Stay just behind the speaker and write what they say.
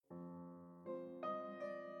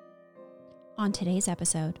On today's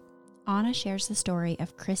episode, Anna shares the story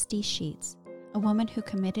of Christy Sheets, a woman who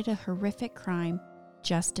committed a horrific crime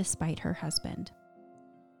just despite her husband.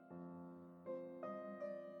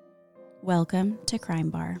 Welcome to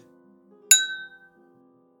Crime Bar.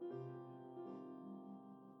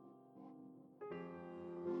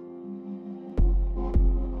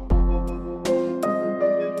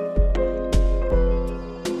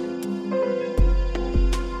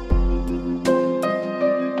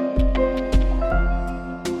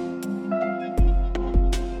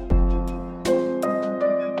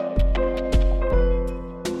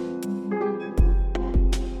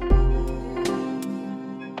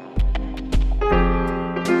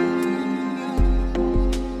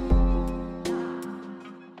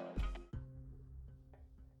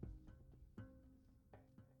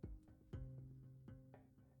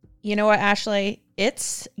 You know what, Ashley?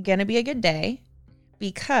 It's going to be a good day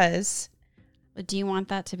because... Do you want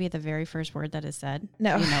that to be the very first word that is said?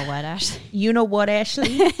 No. You know what, Ashley? You know what,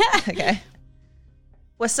 Ashley? Okay.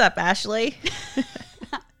 What's up, Ashley?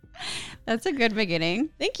 That's a good beginning.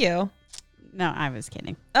 Thank you. No, I was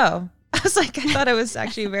kidding. Oh, I was like, I thought it was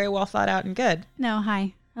actually very well thought out and good. No,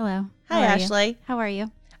 hi. Hello. Hi, How are Ashley. you? How are you?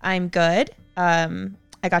 I'm good. I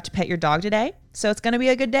got to pet your dog today, so it's going to be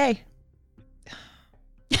a good day.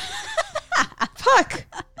 Fuck.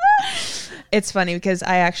 It's funny because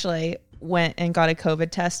I actually went and got a COVID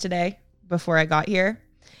test today before I got here.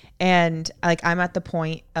 And I'm at the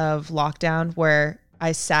point of lockdown where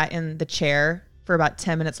I sat in the chair for about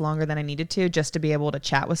 10 minutes longer than I needed to just to be able to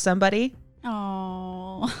chat with somebody.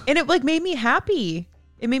 Oh. And it made me happy.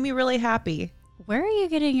 It made me really happy. Where are you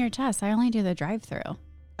getting your test? I only do the drive-through.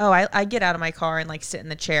 Oh, I get out of my car and sit in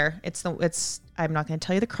the chair. I'm not going to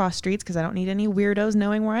tell you the cross streets because I don't need any weirdos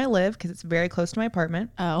knowing where I live because it's very close to my apartment.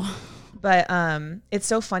 Oh. But it's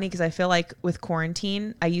so funny because I feel like with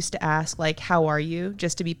quarantine, I used to ask how are you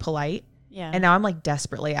just to be polite. Yeah. And now I'm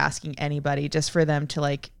desperately asking anybody just for them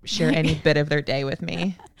to share any bit of their day with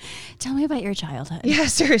me. Tell me about your childhood. Yeah,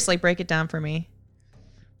 seriously, break it down for me.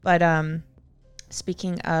 But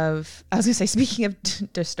speaking of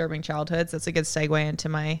disturbing childhoods, that's a good segue into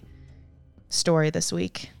my story this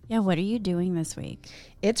week. Yeah, what are you doing this week?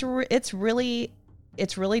 It's really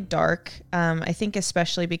dark. I think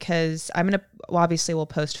especially because obviously we'll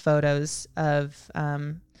post photos of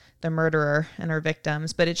the murderer and her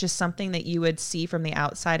victims, but it's just something that you would see from the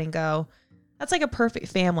outside and go, that's a perfect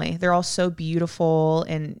family. They're all so beautiful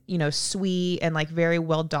and, sweet and very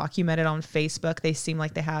well documented on Facebook. They seem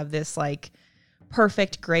like they have this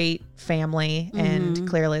perfect, great family. Mm-hmm. And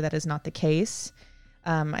clearly that is not the case.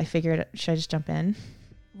 I figured, should I just jump in?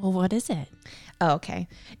 Well, what is it? Oh, okay.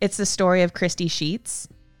 It's the story of Christy Sheets.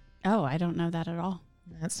 Oh, I don't know that at all.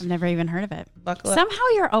 I've never even heard of it. Buckle up. Somehow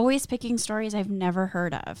you're always picking stories I've never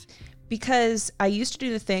heard of. Because I used to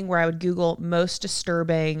do the thing where I would Google most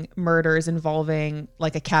disturbing murders involving a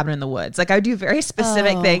cabin in the woods. I would do very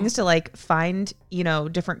specific things to find,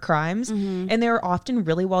 different crimes. Mm-hmm. And they were often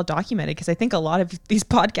really well documented because I think a lot of these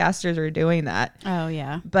podcasters are doing that. Oh,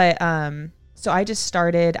 yeah. But so I just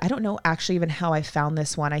started, I don't know actually even how I found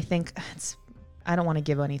this one. I think I don't want to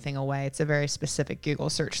give anything away. It's a very specific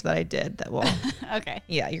Google search that I did that will. Okay.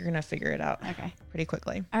 Yeah, you're going to figure it out. Okay. Pretty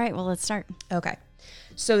quickly. All right, well, let's start. Okay.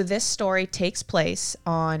 So this story takes place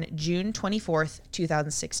on June 24th,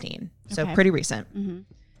 2016. So pretty recent.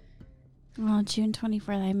 Mm-hmm. Well, June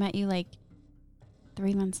 24th, I met you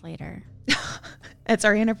 3 months later. It's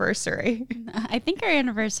our anniversary. I think our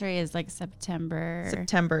anniversary is September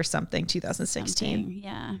something, 2016. Something,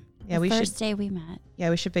 yeah. Yeah, the first day we met.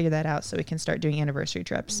 Yeah, we should figure that out so we can start doing anniversary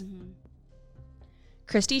trips. Mm-hmm.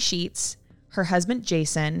 Christy Sheets, her husband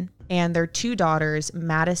Jason, and their two daughters,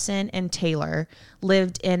 Madison and Taylor,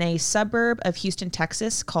 lived in a suburb of Houston,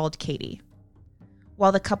 Texas called Katy.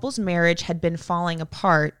 While the couple's marriage had been falling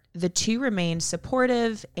apart, the two remained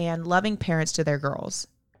supportive and loving parents to their girls.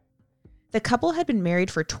 The couple had been married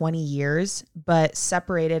for 20 years, but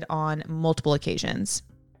separated on multiple occasions.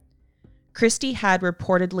 Christy had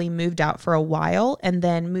reportedly moved out for a while and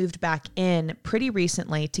then moved back in pretty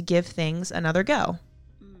recently to give things another go.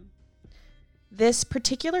 This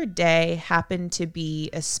particular day happened to be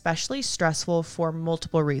especially stressful for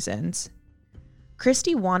multiple reasons.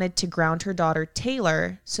 Christy wanted to ground her daughter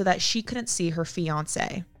Taylor so that she couldn't see her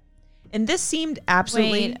fiance. And this seemed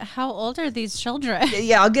absolutely... Wait, how old are these children?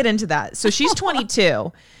 Yeah, I'll get into that. So she's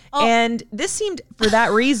 22. And this seemed, for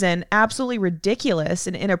that reason, absolutely ridiculous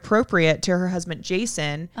and inappropriate to her husband,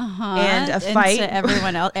 Jason. And a fight... And to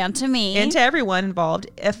everyone else, and to me. And to everyone involved.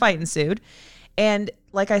 A fight ensued. And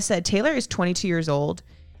like I said, Taylor is 22 years old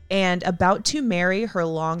and about to marry her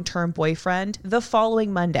long-term boyfriend the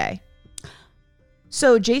following Monday.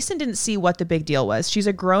 So Jason didn't see what the big deal was. She's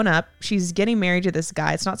a grown up. She's getting married to this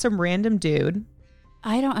guy. It's not some random dude.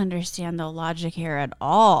 I don't understand the logic here at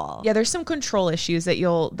all. Yeah, there's some control issues that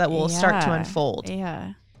will start to unfold.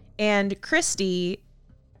 Yeah. And Christy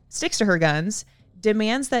sticks to her guns,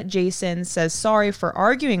 demands that Jason says sorry for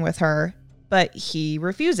arguing with her, but he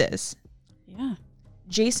refuses. Yeah.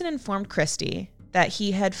 Jason informed Christy that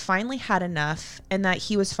he had finally had enough and that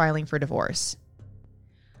he was filing for divorce.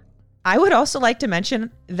 I would also like to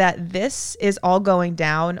mention that this is all going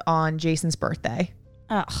down on Jason's birthday.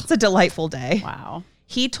 Oh. It's a delightful day. Wow.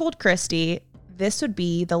 He told Christy this would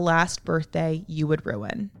be the last birthday you would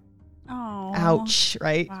ruin. Oh. Ouch,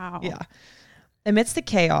 right? Wow. Yeah. Amidst the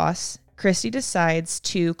chaos, Christy decides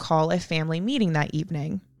to call a family meeting that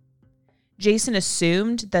evening. Jason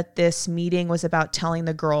assumed that this meeting was about telling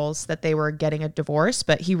the girls that they were getting a divorce,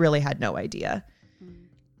 but he really had no idea.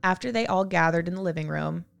 After they all gathered in the living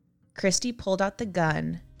room, Christy pulled out the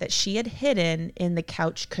gun that she had hidden in the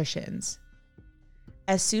couch cushions.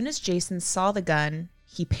 As soon as Jason saw the gun,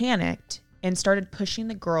 he panicked and started pushing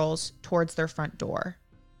the girls towards their front door.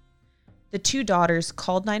 The two daughters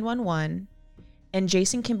called 911, and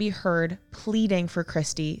Jason can be heard pleading for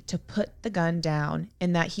Christy to put the gun down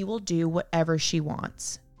and that he will do whatever she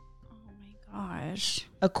wants. Oh my gosh.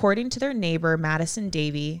 According to their neighbor, Madison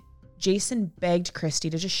Davey, Jason begged Christy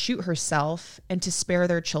to just shoot herself and to spare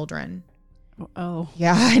their children. Oh.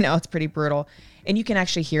 Yeah, I know. It's pretty brutal. And you can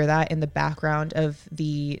actually hear that in the background of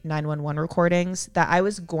the 911 recordings that I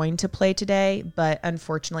was going to play today. But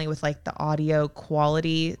unfortunately, with like the audio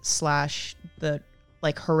quality / the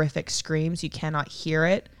like horrific screams, you cannot hear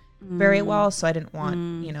it very well. So I didn't want,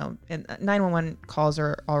 and 911 calls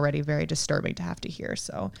are already very disturbing to have to hear.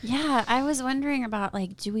 So yeah, I was wondering about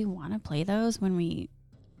like, do we want to play those when we...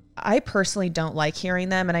 I personally don't like hearing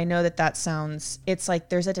them. And I know that sounds, it's like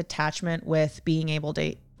there's a detachment with being able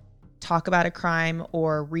to talk about a crime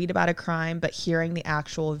or read about a crime, but hearing the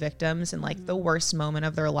actual victims and like the worst moment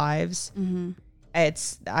of their lives,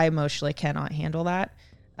 I emotionally cannot handle that.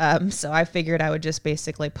 So I figured I would just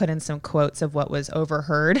basically put in some quotes of what was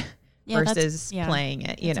overheard versus playing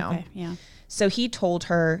it, you know? Okay. Yeah. So he told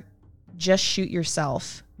her, just shoot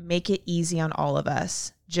yourself. Make it easy on all of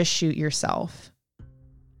us. Just shoot yourself.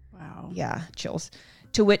 Wow. Yeah, chills.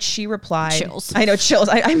 To which she replied, chills. I know, chills.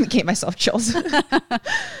 I gave myself chills.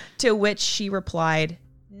 To which she replied,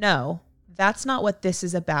 no, that's not what this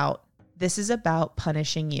is about. This is about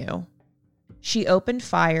punishing you. She opened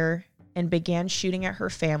fire and began shooting at her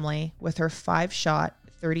family with her 5-shot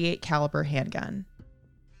 38 caliber handgun.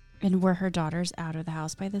 And were her daughters out of the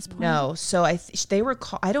house by this point? No. So they were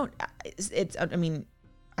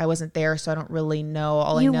I wasn't there, so I don't really know.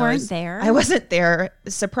 All I know weren't is there? I wasn't there.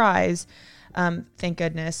 Surprise. Thank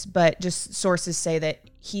goodness. But just sources say that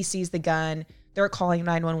he sees the gun. They're calling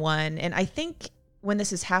 911. And I think when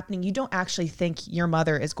this is happening, you don't actually think your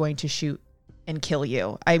mother is going to shoot and kill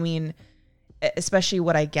you. I mean, especially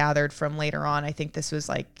what I gathered from later on, I think this was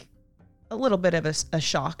like a little bit of a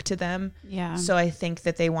shock to them. Yeah. So I think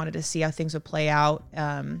that they wanted to see how things would play out.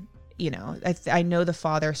 I know the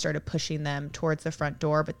father started pushing them towards the front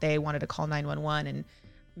door, but they wanted to call 911 and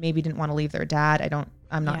maybe didn't want to leave their dad.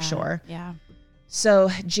 I'm not sure. Yeah. So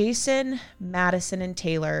Jason, Madison, and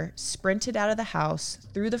Taylor sprinted out of the house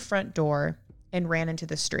through the front door and ran into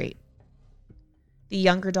the street. The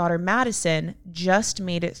younger daughter, Madison, just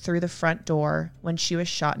made it through the front door when she was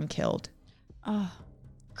shot and killed. Oh,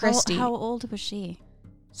 Christy. How old was she?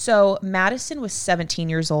 So Madison was 17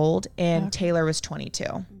 years old and Taylor was 22.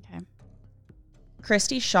 Okay.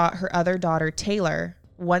 Christy shot her other daughter, Taylor,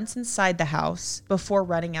 once inside the house before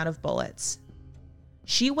running out of bullets.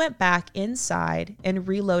 She went back inside and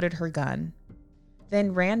reloaded her gun,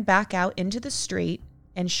 then ran back out into the street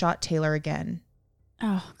and shot Taylor again.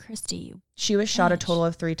 Oh, Christy. She was shot a total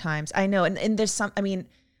of 3 times. I know. And there's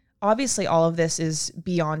obviously all of this is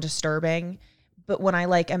beyond disturbing. But when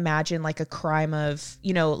I imagine a crime of,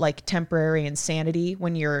 temporary insanity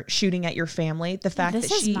when you're shooting at your family, the fact that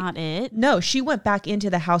this is not it. No, she went back into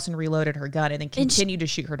the house and reloaded her gun and then continued to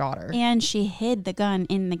shoot her daughter. And she hid the gun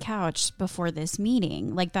in the couch before this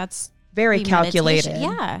meeting. That's very calculated.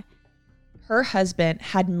 Yeah. Her husband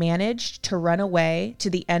had managed to run away to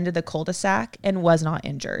the end of the cul-de-sac and was not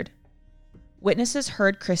injured. Witnesses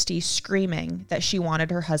heard Christy screaming that she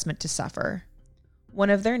wanted her husband to suffer. One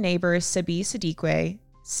of their neighbors, Sabi Sadiqwe,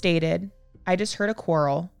 stated, "I just heard a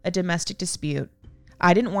quarrel, a domestic dispute.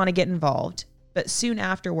 I didn't want to get involved, but soon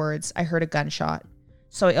afterwards, I heard a gunshot.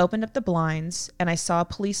 So I opened up the blinds and I saw a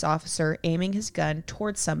police officer aiming his gun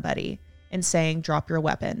towards somebody and saying, 'Drop your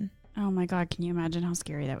weapon.'" Oh my God. Can you imagine how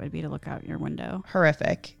scary that would be to look out your window?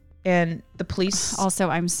 Horrific. And the police... Also,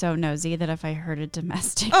 I'm so nosy that if I heard a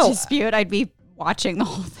domestic Oh. dispute, I'd be watching the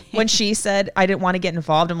whole thing. When she said, I didn't want to get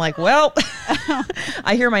involved, I'm like, well,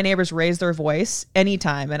 I hear my neighbors raise their voice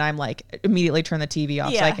anytime. And I'm like, immediately turn the TV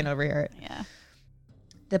off so I can overhear it. Yeah.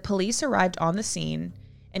 The police arrived on the scene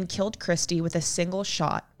and killed Christy with a single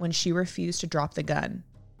shot when she refused to drop the gun.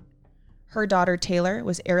 Her daughter, Taylor,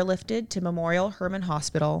 was airlifted to Memorial Hermann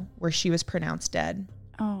Hospital, where she was pronounced dead.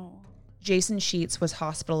 Oh. Jason Sheets was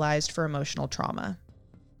hospitalized for emotional trauma.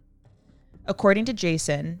 According to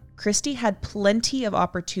Jason, Christy had plenty of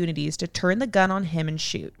opportunities to turn the gun on him and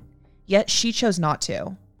shoot, yet she chose not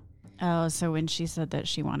to. Oh, so when she said that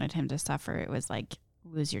she wanted him to suffer, it was like,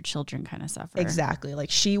 lose your children kind of suffer. Exactly.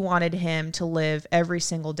 Like she wanted him to live every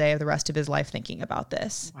single day of the rest of his life thinking about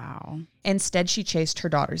this. Wow. Instead, she chased her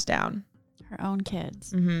daughters down. Her own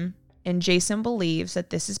kids. Mm-hmm. And Jason believes that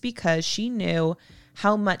this is because she knew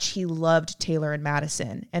how much he loved Taylor and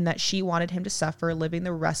Madison and that she wanted him to suffer living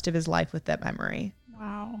the rest of his life with that memory.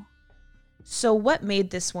 Wow. So what made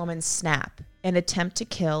this woman snap and attempt to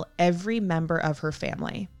kill every member of her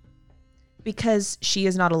family? Because she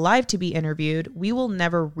is not alive to be interviewed, we will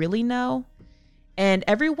never really know. And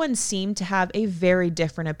everyone seemed to have a very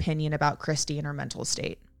different opinion about Christy and her mental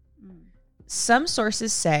state. Some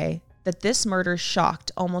sources say that this murder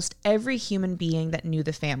shocked almost every human being that knew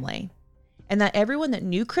the family, and that everyone that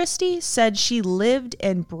knew Christy said she lived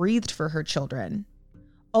and breathed for her children,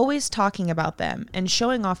 always talking about them and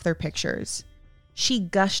showing off their pictures. She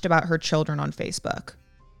gushed about her children on Facebook.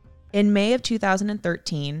 In May of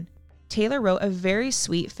 2013, Taylor wrote a very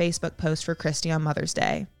sweet Facebook post for Christy on Mother's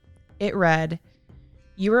Day. It read,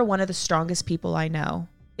 "You are one of the strongest people I know,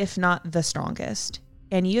 if not the strongest.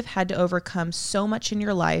 And you have had to overcome so much in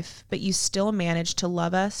your life, but you still managed to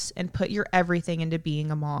love us and put your everything into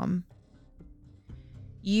being a mom.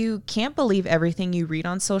 You can't believe everything you read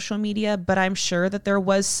on social media, but I'm sure that there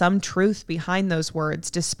was some truth behind those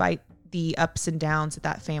words, despite the ups and downs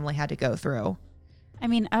that family had to go through." I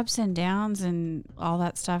mean, ups and downs and all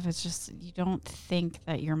that stuff. It's just, you don't think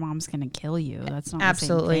that your mom's going to kill you. That's not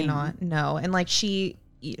Absolutely the same thing. not. No. And like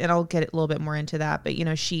and I'll get a little bit more into that, but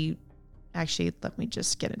she actually, let me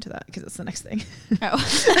just get into that because it's the next thing.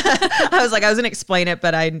 Oh. I was going to explain it,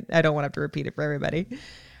 but I don't want to have to repeat it for everybody.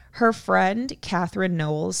 Her friend, Catherine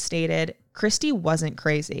Knowles, stated, "Christy wasn't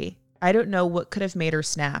crazy. I don't know what could have made her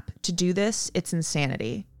snap. To do this, it's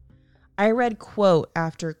insanity. I read quote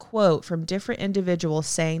after quote from different individuals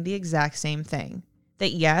saying the exact same thing.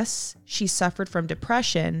 That yes, she suffered from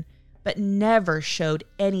depression, but never showed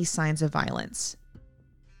any signs of violence.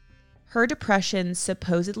 Her depression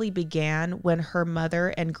supposedly began when her mother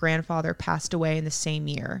and grandfather passed away in the same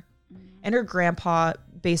year. And her grandpa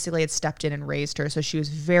basically had stepped in and raised her, so she was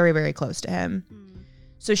very, very close to him.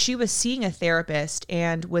 So she was seeing a therapist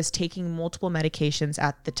and was taking multiple medications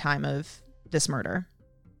at the time of this murder.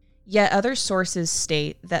 Yet other sources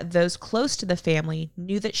state that those close to the family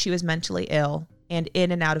knew that she was mentally ill and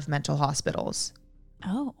in and out of mental hospitals.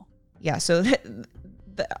 Oh. Yeah, so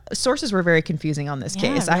the sources were very confusing on this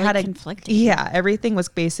case. Really I had conflicting. Yeah, everything was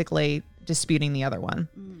basically disputing the other one.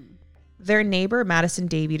 Their neighbor, Madison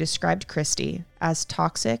Davey, described Christy as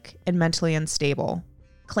toxic and mentally unstable,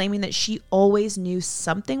 claiming that she always knew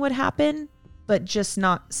something would happen, but just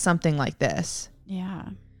not something like this. Yeah.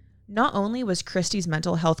 Not only was Christy's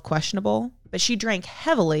mental health questionable, but she drank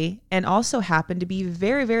heavily and also happened to be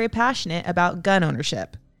very, very passionate about gun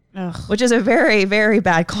ownership, which is a very, very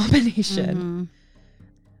bad combination.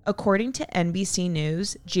 According to NBC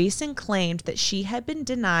News, Jason claimed that she had been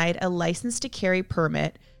denied a license to carry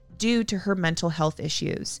permit due to her mental health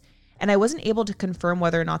issues. And I wasn't able to confirm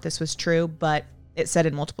whether or not this was true, but it said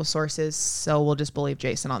in multiple sources, so we'll just believe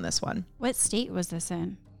Jason on this one. What state was this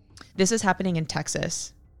in? This is happening in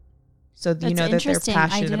Texas. So That's you know that they're interesting.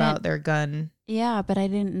 passionate about their gun. Yeah, but I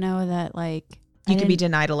didn't know that, like... You could be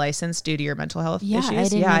denied a license due to your mental health issues. I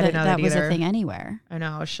didn't know that was either. a thing anywhere. I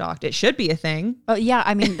know, I was shocked. It should be a thing. Oh, yeah,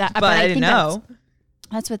 I mean... that, but I didn't know.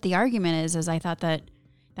 That's what the argument is I thought that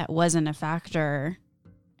wasn't a factor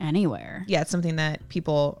anywhere. Yeah, it's something that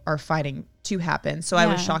people are fighting to happen. So I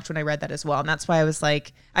was shocked when I read that as well. And that's why I was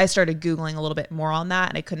like, I started Googling a little bit more on that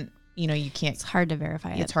and I couldn't, you can't. It's hard to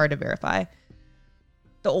verify it. It's hard to verify.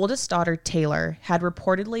 The oldest daughter, Taylor, had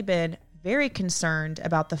reportedly been very concerned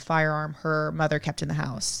about the firearm her mother kept in the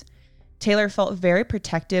house. Taylor felt very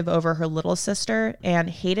protective over her little sister and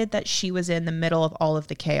hated that she was in the middle of all of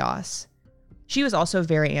the chaos. She was also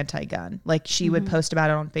very anti-gun. Like she would post about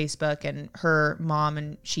it on Facebook, and her mom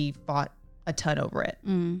and she fought a ton over it.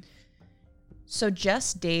 So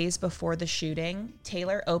just days before the shooting,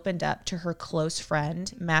 Taylor opened up to her close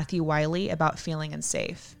friend, Matthew Wiley, about feeling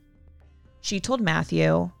unsafe. She told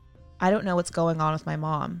Matthew, "I don't know what's going on with my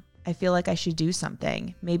mom. I feel like I should do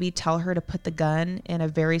something. Maybe tell her to put the gun in a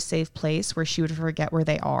very safe place where she would forget where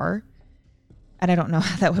they are." And I don't know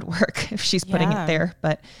how that would work if she's putting it there.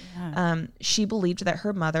 But she believed that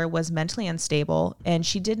her mother was mentally unstable, and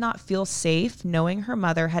she did not feel safe knowing her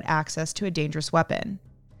mother had access to a dangerous weapon.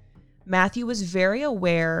 Matthew was very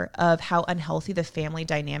aware of how unhealthy the family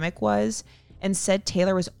dynamic was and said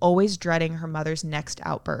Taylor was always dreading her mother's next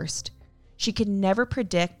outburst. She could never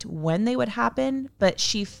predict when they would happen, but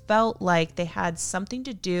she felt like they had something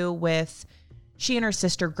to do with she and her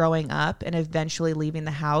sister growing up and eventually leaving the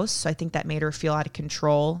house. So I think that made her feel out of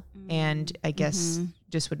control and I guess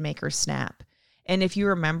just would make her snap. And if you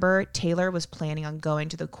remember, Taylor was planning on going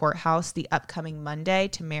to the courthouse the upcoming Monday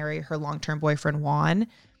to marry her long-term boyfriend, Juan.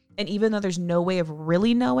 And even though there's no way of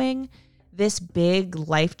really knowing, this big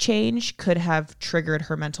life change could have triggered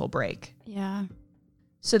her mental break. Yeah.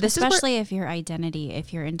 So this especially if your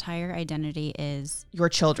entire identity is your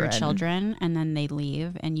children, and then they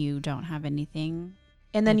leave and you don't have anything.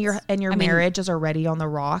 And then your marriage is already on the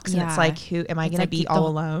rocks. And it's like, who am I going to be all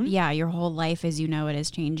alone? Yeah. Your whole life as you know it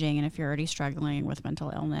is changing. And if you're already struggling with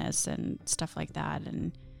mental illness and stuff like that,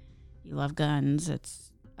 and you love guns,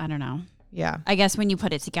 I don't know. Yeah. I guess when you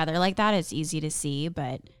put it together like that, it's easy to see,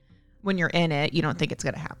 but when you're in it, you don't think it's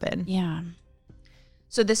going to happen. Yeah.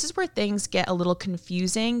 So this is where things get a little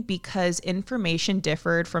confusing because information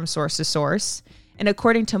differed from source to source. And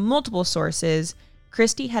according to multiple sources,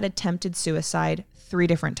 Christy had attempted suicide 3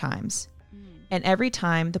 different times. And every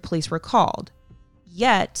time the police were called.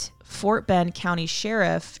 Yet, Fort Bend County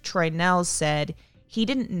Sheriff Troy Nels said he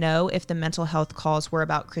didn't know if the mental health calls were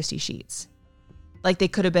about Christy Sheets. Like they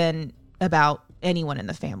could have been about anyone in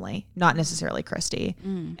the family, not necessarily Christy.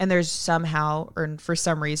 And there's somehow, or for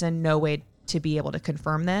some reason, no way to be able to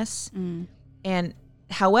confirm this. And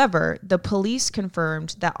however, the police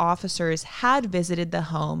confirmed that officers had visited the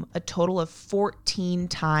home a total of 14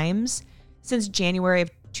 times since January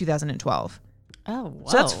of 2012. Oh, wow.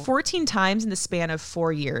 So that's 14 times in the span of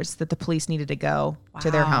 4 years that the police needed to go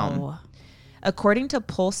to their home. According to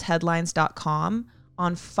pulseheadlines.com,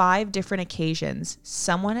 on 5 different occasions,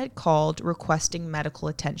 someone had called requesting medical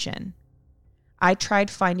attention. I tried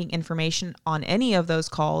finding information on any of those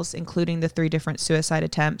calls, including the 3 different suicide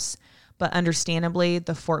attempts, but understandably,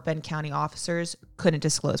 the Fort Bend County officers couldn't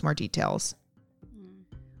disclose more details.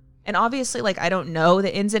 And obviously, I don't know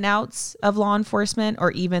the ins and outs of law enforcement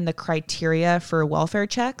or even the criteria for welfare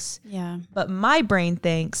checks. Yeah. But my brain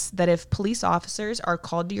thinks that if police officers are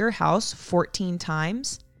called to your house 14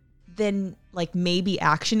 times, then maybe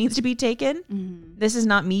action needs to be taken. This is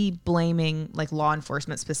not me blaming law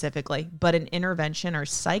enforcement specifically, but an intervention or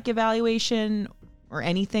psych evaluation or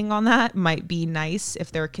anything on that might be nice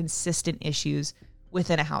if there are consistent issues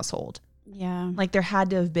within a household. Yeah. There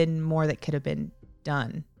had to have been more that could have been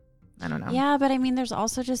done. I don't know. Yeah, but I mean, there's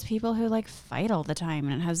also just people who fight all the time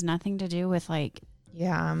and it has nothing to do with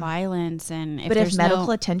violence. And if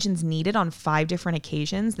medical attention's needed on 5 different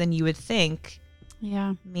occasions, then you would think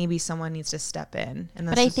maybe someone needs to step in.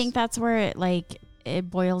 But I think that's where it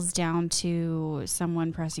boils down to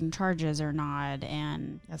someone pressing charges or not.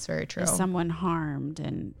 And that's very true. Is someone harmed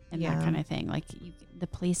and that kind of thing. The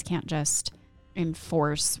police can't just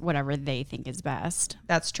enforce whatever they think is best.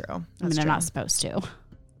 That's true. They're not supposed to.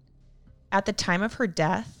 At the time of her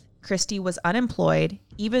death, Christy was unemployed,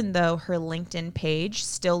 even though her LinkedIn page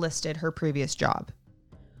still listed her previous job.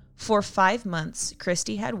 For 5 months,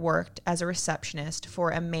 Christy had worked as a receptionist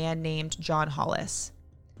for a man named John Hollis.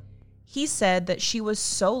 He said that she was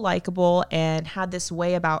so likable and had this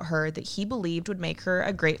way about her that he believed would make her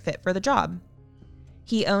a great fit for the job.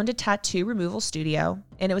 He owned a tattoo removal studio,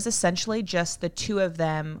 and it was essentially just the 2 of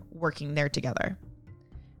them working there together.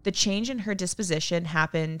 The change in her disposition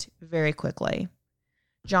happened very quickly.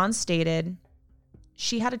 John stated,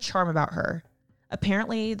 "She had a charm about her.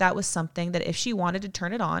 Apparently, that was something that if she wanted to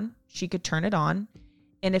turn it on, she could turn it on.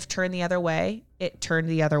 And if turned the other way, it turned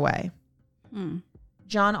the other way."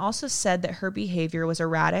 John also said that her behavior was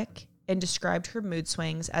erratic and described her mood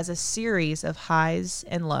swings as a series of highs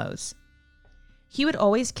and lows. He would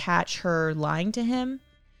always catch her lying to him.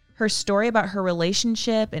 Her story about her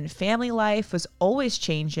relationship and family life was always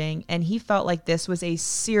changing, and he felt like this was a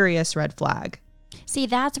serious red flag. See,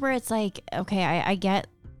 that's where it's okay, I get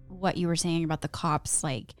what you were saying about the cops,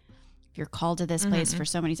 if you're called to this place for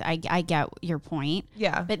so many, I get your point.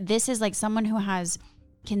 Yeah. But this is someone who has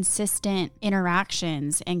consistent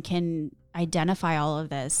interactions and can identify all of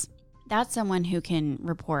this. That's someone who can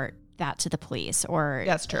report that to the police or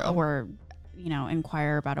that's true. Or,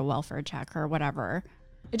 inquire about a welfare check or whatever.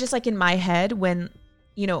 It's just in my head when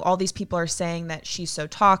you know, all these people are saying that she's so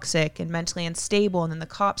toxic and mentally unstable, and then the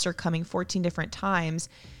cops are coming 14 different times.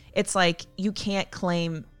 It's like, you can't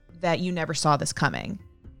claim that you never saw this coming.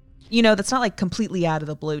 You know, that's not like completely out of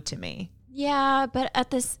the blue to me. Yeah, but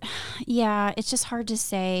it's just hard to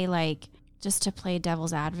say, like, just to play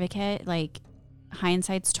devil's advocate, like,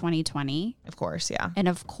 hindsight's 20/20. Of course, yeah. And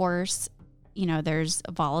of course, you know, there's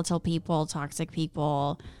volatile people, toxic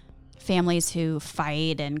people, families who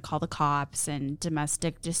fight and call the cops, and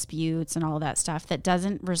domestic disputes and all of that stuff that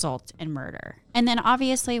doesn't result in murder. And then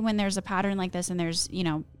obviously when there's a pattern like this and there's, you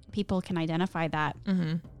know, people can identify that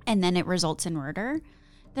and then it results in murder,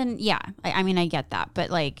 then yeah, I mean, I get that. But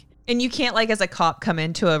like, and you can't, like, as a cop, come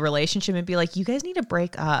into a relationship and be like, you guys need to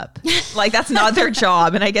break up. Like, that's not their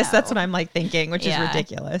job. And I guess that's what I'm like thinking, which is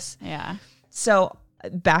ridiculous. Yeah. So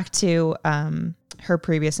back to her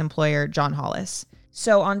previous employer, John Hollis.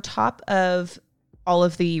 So on top of all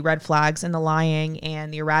of the red flags and the lying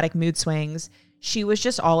and the erratic mood swings, she was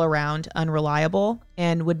just all around unreliable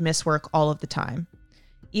and would miss work all of the time.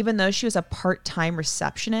 Even though she was a part-time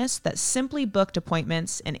receptionist that simply booked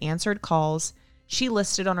appointments and answered calls, she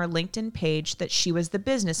listed on her LinkedIn page that she was the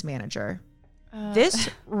business manager. This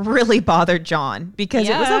really bothered John because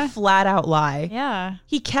it was a flat out lie. Yeah.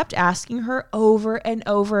 He kept asking her over and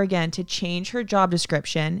over again to change her job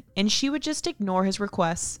description, and she would just ignore his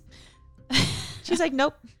requests. She's like,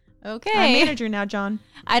 nope. Okay. I'm manager now, John.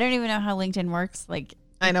 I don't even know how LinkedIn works. Like,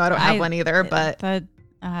 I know I don't have one either, but I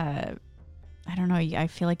don't know. I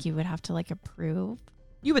feel like you would have to like approve.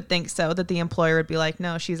 You would think so, that the employer would be like,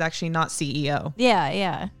 no, she's actually not CEO.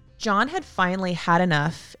 Yeah. John had finally had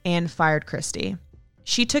enough and fired Christy.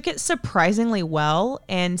 She took it surprisingly well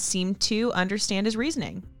and seemed to understand his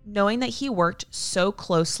reasoning. Knowing that he worked so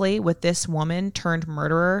closely with this woman turned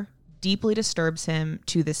murderer deeply disturbs him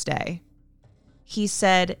to this day. He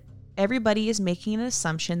said, everybody is making an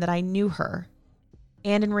assumption that I knew her.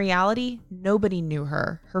 And in reality, nobody knew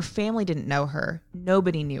her. Her family didn't know her.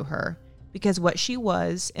 Nobody knew her. Because what she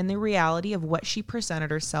was and the reality of what she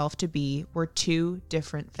presented herself to be were two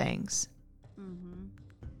different things. Mm-hmm.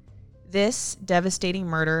 This devastating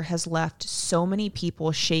murder has left so many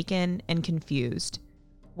people shaken and confused.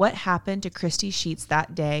 What happened to Christy Sheets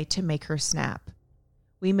that day to make her snap?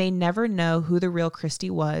 We may never know who the real Christy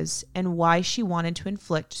was and why she wanted to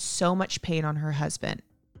inflict so much pain on her husband.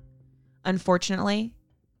 Unfortunately,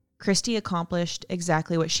 Christy accomplished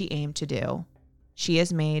exactly what she aimed to do. She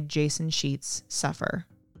has made Jason Sheets suffer.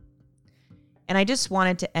 And I just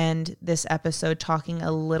wanted to end this episode talking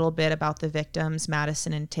a little bit about the victims,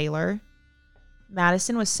 Madison and Taylor.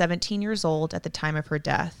 Madison was 17 years old at the time of her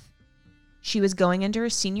death. She was going into her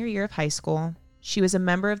senior year of high school. She was a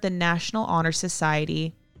member of the National Honor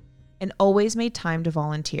Society and always made time to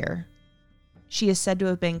volunteer. She is said to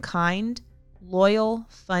have been kind, loyal,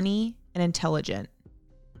 funny, and intelligent.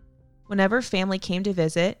 Whenever family came to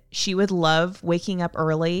visit, she would love waking up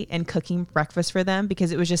early and cooking breakfast for them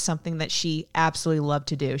because it was just something that she absolutely loved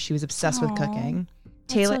to do. She was obsessed with cooking.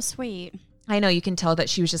 Taylor, that's so sweet. I know, you can tell that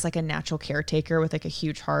she was just like a natural caretaker with like a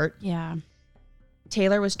huge heart. Yeah.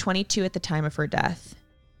 Taylor was 22 at the time of her death.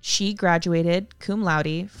 She graduated cum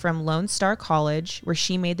laude from Lone Star College, where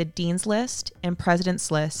she made the Dean's List and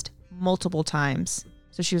President's List multiple times.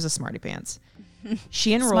 So she was a smarty pants.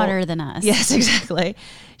 She enrolled smarter than us. Yes, exactly.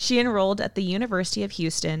 She enrolled at the University of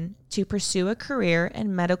Houston to pursue a career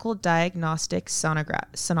in medical diagnostic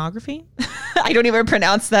sonography. I don't even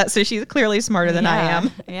pronounce that, so she's clearly smarter than I am.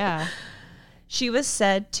 Yeah. She was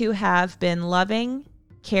said to have been loving,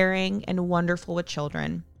 caring, and wonderful with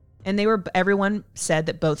children. And everyone said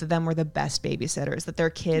that both of them were the best babysitters, that their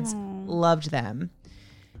kids loved them.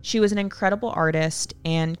 She was an incredible artist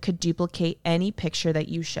and could duplicate any picture that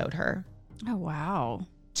you showed her. Oh, wow.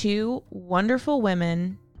 Two wonderful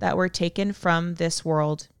women that were taken from this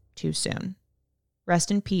world too soon. Rest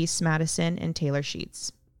in peace, Madison and Taylor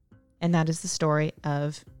Sheets. And that is the story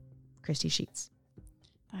of Christy Sheets.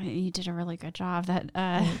 You did a really good job.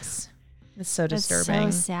 Thanks. It's so disturbing.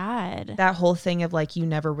 That's so sad. That whole thing of like, you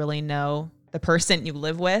never really know the person you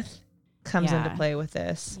live with comes into play with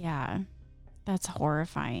this. Yeah. That's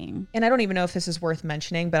horrifying. And I don't even know if this is worth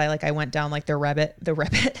mentioning, but I went down like the rabbit.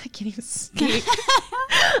 I can't even speak.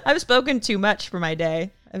 I've spoken too much for my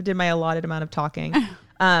day. I did my allotted amount of talking.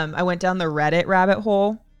 I went down the Reddit rabbit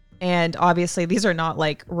hole, and obviously these are not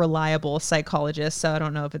like reliable psychologists, so I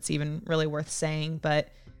don't know if it's even really worth saying, but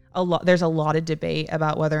there's a lot of debate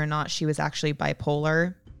about whether or not she was actually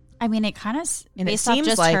bipolar. I mean, it kind of, based off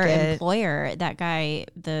just her employer, that guy,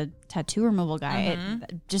 the tattoo removal guy,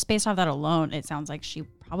 just based off that alone, it sounds like she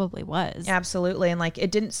probably was. Absolutely. And like,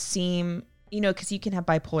 it didn't seem because you can have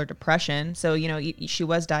bipolar depression. So, she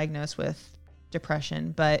was diagnosed with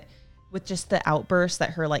depression, but with just the outbursts that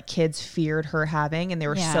her like kids feared her having, and they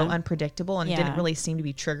were so unpredictable and didn't really seem to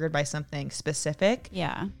be triggered by something specific.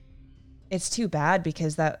 Yeah. It's too bad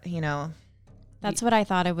because that, That's what I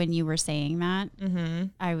thought of when you were saying that. Mm-hmm.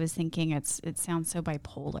 I was thinking it sounds so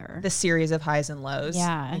bipolar. The series of highs and lows.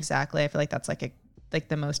 Yeah. Exactly. I feel like that's like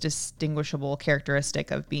the most distinguishable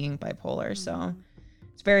characteristic of being bipolar. Mm-hmm. So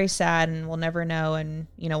it's very sad, and we'll never know. And,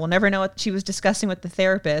 we'll never know what she was discussing with the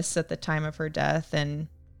therapist at the time of her death, and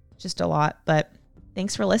just a lot. But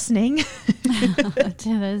thanks for listening to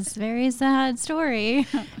this very sad story.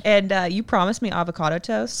 And you promised me avocado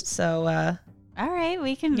toast. So all right,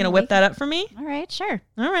 we can. You gonna whip that up for me? All right, sure.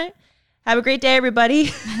 All right. Have a great day,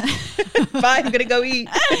 everybody. Bye. I'm gonna go eat.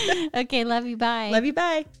 Okay, love you. Bye. Love you.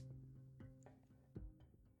 Bye.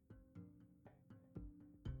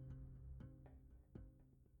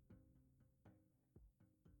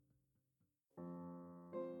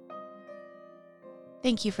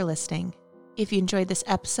 Thank you for listening. If you enjoyed this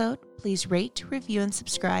episode, please rate, review, and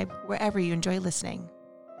subscribe wherever you enjoy listening.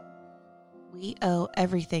 We owe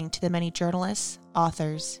everything to the many journalists,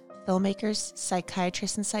 authors, filmmakers,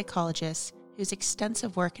 psychiatrists, and psychologists whose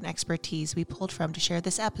extensive work and expertise we pulled from to share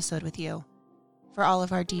this episode with you. For all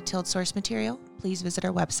of our detailed source material, please visit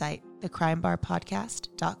our website,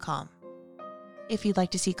 thecrimebarpodcast.com. If you'd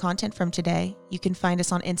like to see content from today, you can find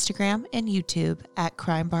us on Instagram and YouTube at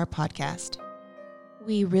Crime Bar Podcast.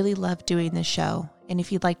 We really love doing this show, and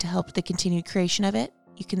if you'd like to help with the continued creation of it,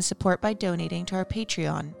 you can support by donating to our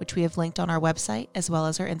Patreon, which we have linked on our website as well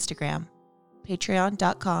as our Instagram,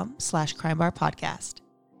 patreon.com/crimebarpodcast.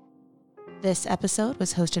 This episode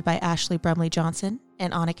was hosted by Ashley Brumley Johnson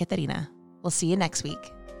and Anna Katharina. We'll see you next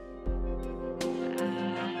week.